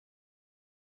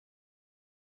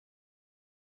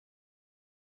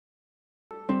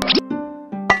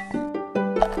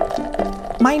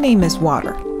My name is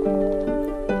water.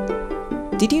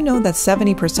 Did you know that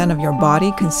 70% of your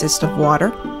body consists of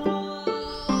water?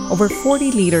 Over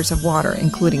 40 liters of water,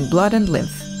 including blood and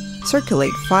lymph,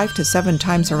 circulate 5 to 7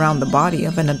 times around the body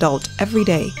of an adult every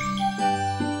day.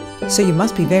 So you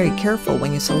must be very careful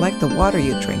when you select the water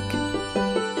you drink.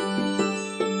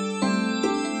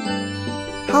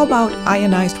 How about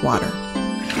ionized water?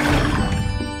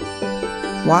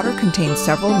 Water contains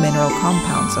several mineral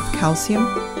compounds of calcium,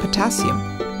 potassium,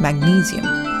 magnesium,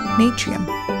 natrium,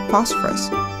 phosphorus,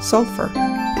 sulfur,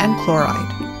 and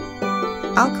chloride.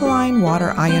 Alkaline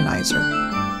Water Ionizer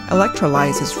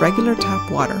electrolyzes regular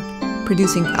tap water,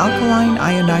 producing alkaline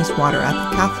ionized water at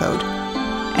the cathode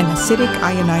and acidic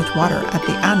ionized water at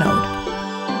the anode.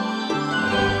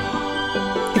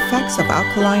 Effects of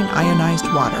alkaline ionized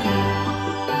water.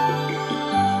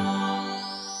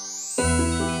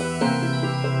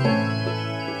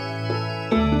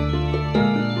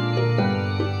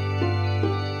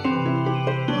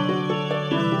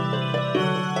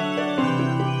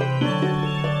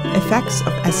 Effects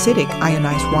of acidic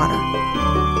ionized water.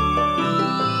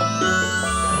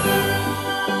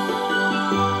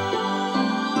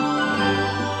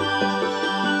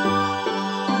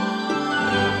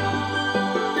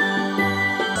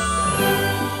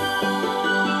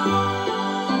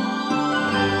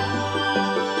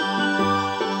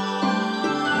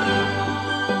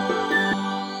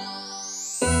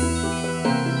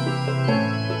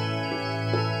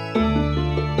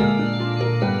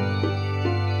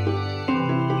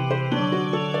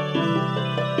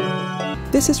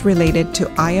 This is related to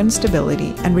ion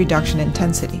stability and reduction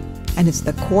intensity, and is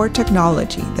the core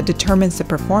technology that determines the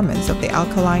performance of the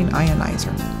alkaline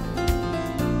ionizer.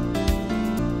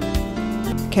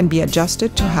 Can be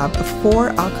adjusted to have a 4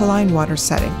 alkaline water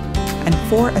setting and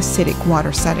 4 acidic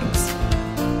water settings.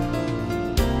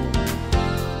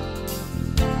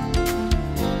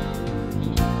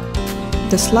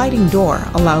 The sliding door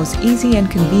allows easy and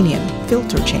convenient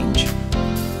filter change.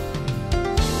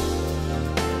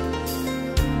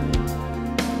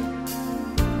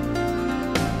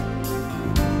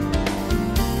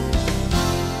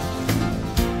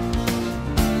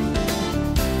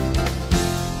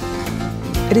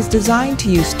 It is designed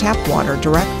to use tap water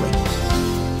directly.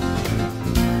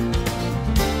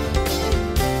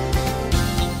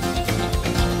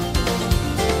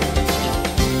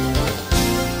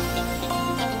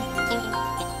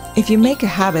 If you make a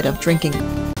habit of drinking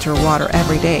filtered water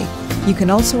every day, you can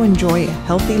also enjoy a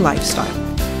healthy lifestyle.